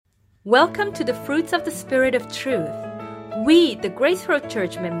Welcome to the Fruits of the Spirit of Truth. We, the Grace Road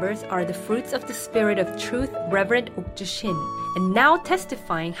Church members, are the Fruits of the Spirit of Truth, Reverend Ok Shin, and now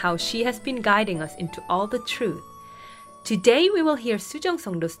testifying how she has been guiding us into all the truth. Today we will hear Sujong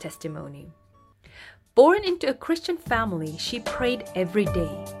Songdo's testimony. Born into a Christian family, she prayed every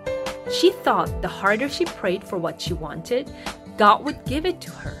day. She thought the harder she prayed for what she wanted, God would give it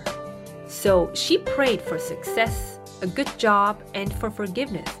to her. So she prayed for success, a good job, and for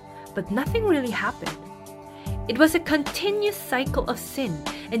forgiveness. But nothing really happened. It was a continuous cycle of sin,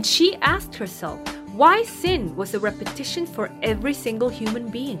 and she asked herself why sin was a repetition for every single human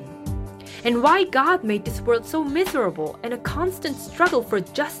being, and why God made this world so miserable and a constant struggle for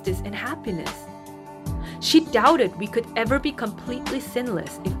justice and happiness. She doubted we could ever be completely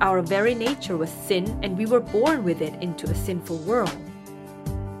sinless if our very nature was sin and we were born with it into a sinful world.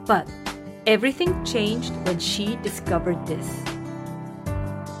 But everything changed when she discovered this.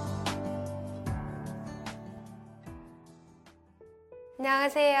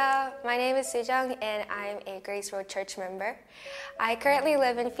 안녕하세요. My name is Sujong and I'm a Grace Road Church member. I currently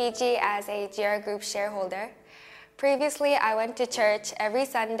live in Fiji as a GR Group shareholder. Previously, I went to church every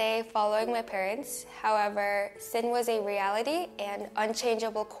Sunday following my parents. However, sin was a reality and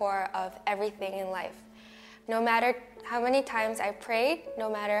unchangeable core of everything in life. No matter how many times I prayed,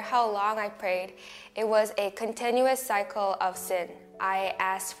 no matter how long I prayed, it was a continuous cycle of sin. I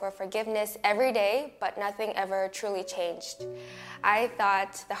asked for forgiveness every day, but nothing ever truly changed. I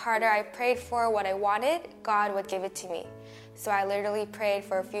thought the harder I prayed for what I wanted, God would give it to me. So I literally prayed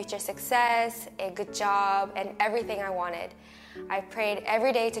for future success, a good job, and everything I wanted. I prayed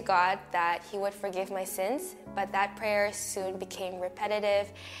every day to God that He would forgive my sins, but that prayer soon became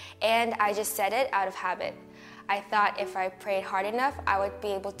repetitive, and I just said it out of habit. I thought if I prayed hard enough, I would be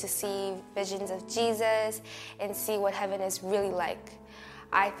able to see visions of Jesus and see what heaven is really like.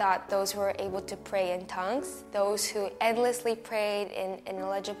 I thought those who were able to pray in tongues, those who endlessly prayed in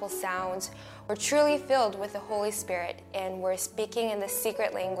intelligible sounds, were truly filled with the Holy Spirit and were speaking in the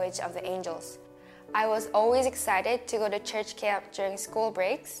secret language of the angels. I was always excited to go to church camp during school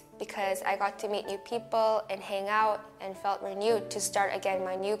breaks because I got to meet new people and hang out and felt renewed to start again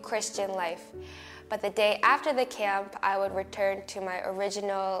my new Christian life. But the day after the camp, I would return to my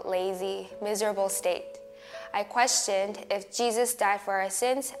original, lazy, miserable state. I questioned if Jesus died for our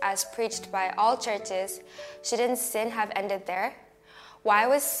sins as preached by all churches, shouldn't sin have ended there? Why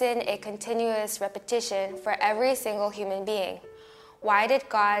was sin a continuous repetition for every single human being? Why did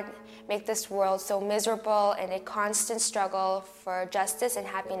God make this world so miserable and a constant struggle for justice and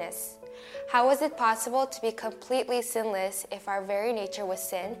happiness? How was it possible to be completely sinless if our very nature was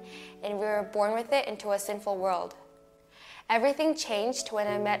sin and we were born with it into a sinful world? Everything changed when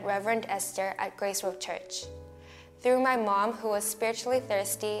I met Reverend Esther at Grace Road Church. Through my mom, who was spiritually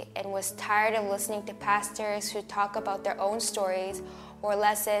thirsty and was tired of listening to pastors who talk about their own stories or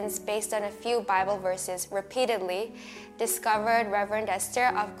lessons based on a few Bible verses repeatedly, discovered Reverend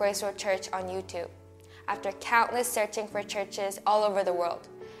Esther of Grace Road Church on YouTube, after countless searching for churches all over the world.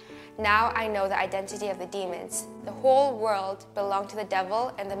 Now I know the identity of the demons. The whole world belonged to the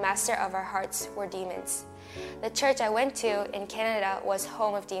devil, and the master of our hearts were demons. The church I went to in Canada was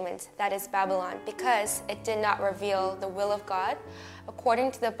home of demons, that is Babylon, because it did not reveal the will of God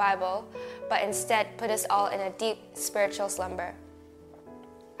according to the Bible, but instead put us all in a deep spiritual slumber.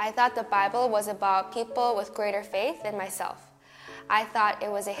 I thought the Bible was about people with greater faith than myself. I thought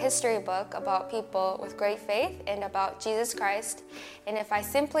it was a history book about people with great faith and about Jesus Christ, and if I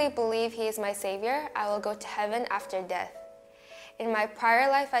simply believe He is my Savior, I will go to heaven after death. In my prior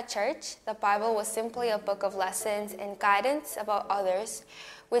life at church, the Bible was simply a book of lessons and guidance about others,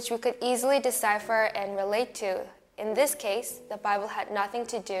 which we could easily decipher and relate to. In this case, the Bible had nothing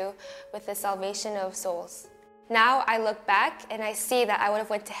to do with the salvation of souls. Now I look back and I see that I would have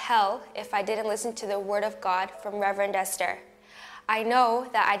went to hell if I didn't listen to the Word of God from Reverend Esther. I know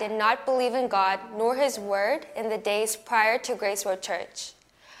that I did not believe in God nor His Word in the days prior to Grace Road Church.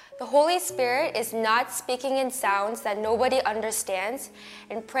 The Holy Spirit is not speaking in sounds that nobody understands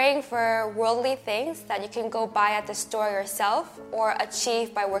and praying for worldly things that you can go buy at the store yourself or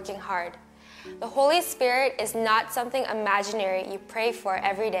achieve by working hard. The Holy Spirit is not something imaginary you pray for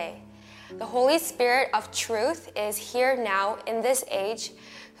every day. The Holy Spirit of truth is here now in this age,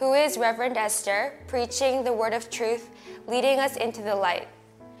 who is Reverend Esther, preaching the word of truth, leading us into the light.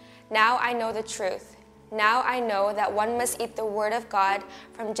 Now I know the truth. Now I know that one must eat the Word of God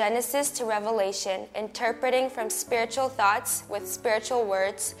from Genesis to Revelation, interpreting from spiritual thoughts with spiritual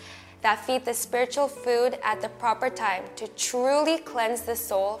words that feed the spiritual food at the proper time to truly cleanse the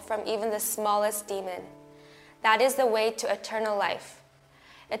soul from even the smallest demon. That is the way to eternal life.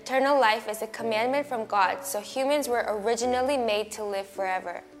 Eternal life is a commandment from God, so humans were originally made to live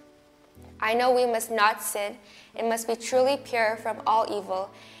forever. I know we must not sin and must be truly pure from all evil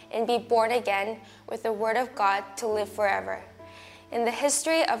and be born again with the Word of God to live forever. In the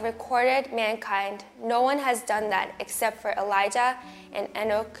history of recorded mankind, no one has done that except for Elijah and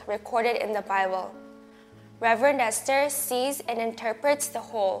Enoch recorded in the Bible. Reverend Esther sees and interprets the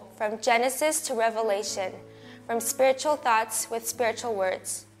whole, from Genesis to Revelation, from spiritual thoughts with spiritual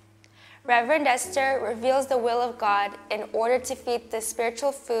words. Reverend Esther reveals the will of God in order to feed the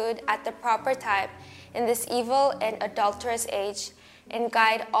spiritual food at the proper time in this evil and adulterous age and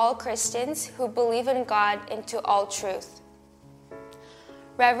guide all Christians who believe in God into all truth.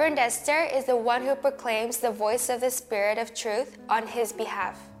 Reverend Esther is the one who proclaims the voice of the Spirit of truth on his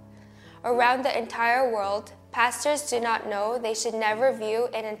behalf. Around the entire world, pastors do not know they should never view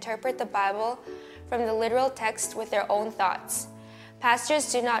and interpret the Bible from the literal text with their own thoughts.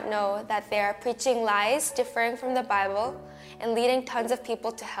 Pastors do not know that they are preaching lies differing from the Bible and leading tons of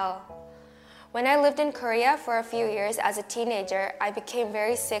people to hell. When I lived in Korea for a few years as a teenager, I became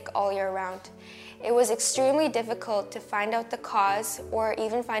very sick all year round. It was extremely difficult to find out the cause or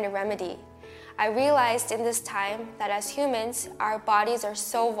even find a remedy. I realized in this time that as humans, our bodies are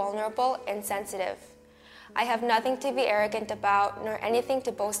so vulnerable and sensitive. I have nothing to be arrogant about nor anything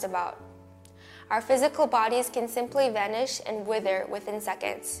to boast about. Our physical bodies can simply vanish and wither within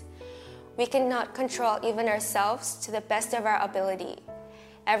seconds. We cannot control even ourselves to the best of our ability.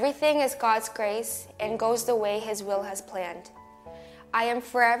 Everything is God's grace and goes the way His will has planned. I am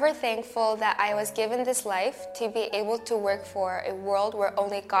forever thankful that I was given this life to be able to work for a world where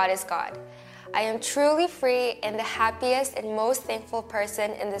only God is God. I am truly free and the happiest and most thankful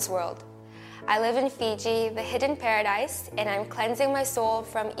person in this world. I live in Fiji, the hidden paradise, and I'm cleansing my soul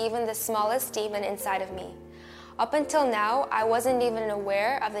from even the smallest demon inside of me. Up until now, I wasn't even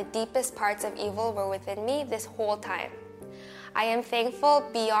aware of the deepest parts of evil were within me this whole time. I am thankful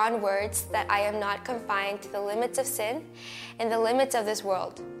beyond words that I am not confined to the limits of sin and the limits of this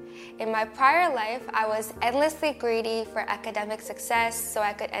world. In my prior life, I was endlessly greedy for academic success so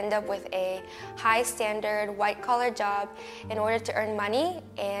I could end up with a high-standard, white-collar job in order to earn money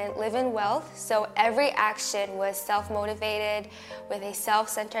and live in wealth, so every action was self-motivated with a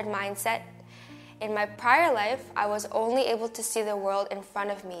self-centered mindset. In my prior life, I was only able to see the world in front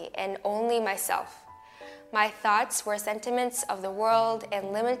of me and only myself. My thoughts were sentiments of the world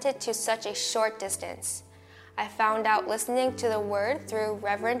and limited to such a short distance. I found out listening to the word through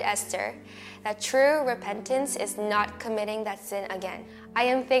Reverend Esther that true repentance is not committing that sin again. I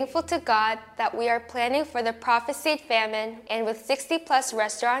am thankful to God that we are planning for the prophesied famine and with 60+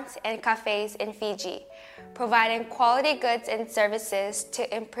 restaurants and cafes in Fiji, providing quality goods and services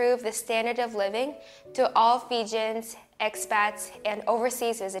to improve the standard of living to all Fijians, expats, and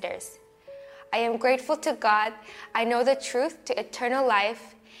overseas visitors. I am grateful to God. I know the truth to eternal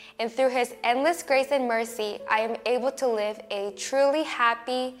life, and through His endless grace and mercy, I am able to live a truly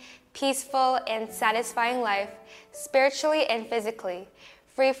happy, peaceful, and satisfying life, spiritually and physically,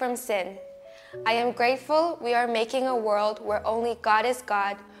 free from sin. I am grateful we are making a world where only God is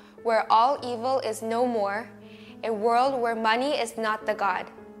God, where all evil is no more, a world where money is not the God.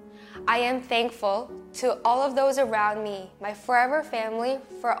 I am thankful to all of those around me, my forever family,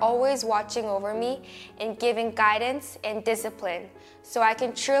 for always watching over me and giving guidance and discipline, so I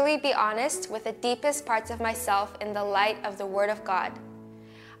can truly be honest with the deepest parts of myself in the light of the Word of God.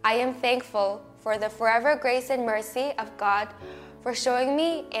 I am thankful for the forever grace and mercy of God for showing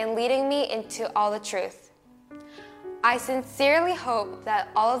me and leading me into all the truth. I sincerely hope that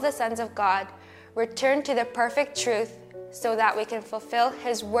all of the sons of God return to the perfect truth so that we can fulfill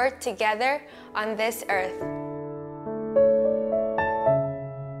His word together on this earth.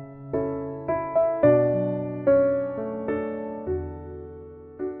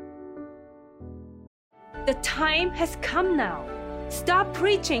 The time has come now. Stop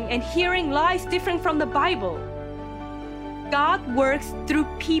preaching and hearing lies different from the Bible. God works through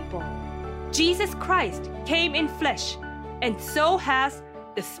people. Jesus Christ came in flesh, and so has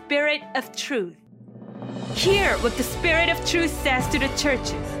the Spirit of truth. Hear what the Spirit of truth says to the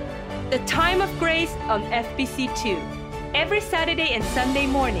churches. The Time of Grace on FBC2. Every Saturday and Sunday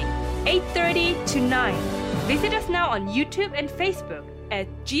morning, 8:30 to 9. Visit us now on YouTube and Facebook at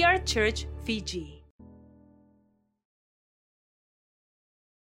GR Church Fiji.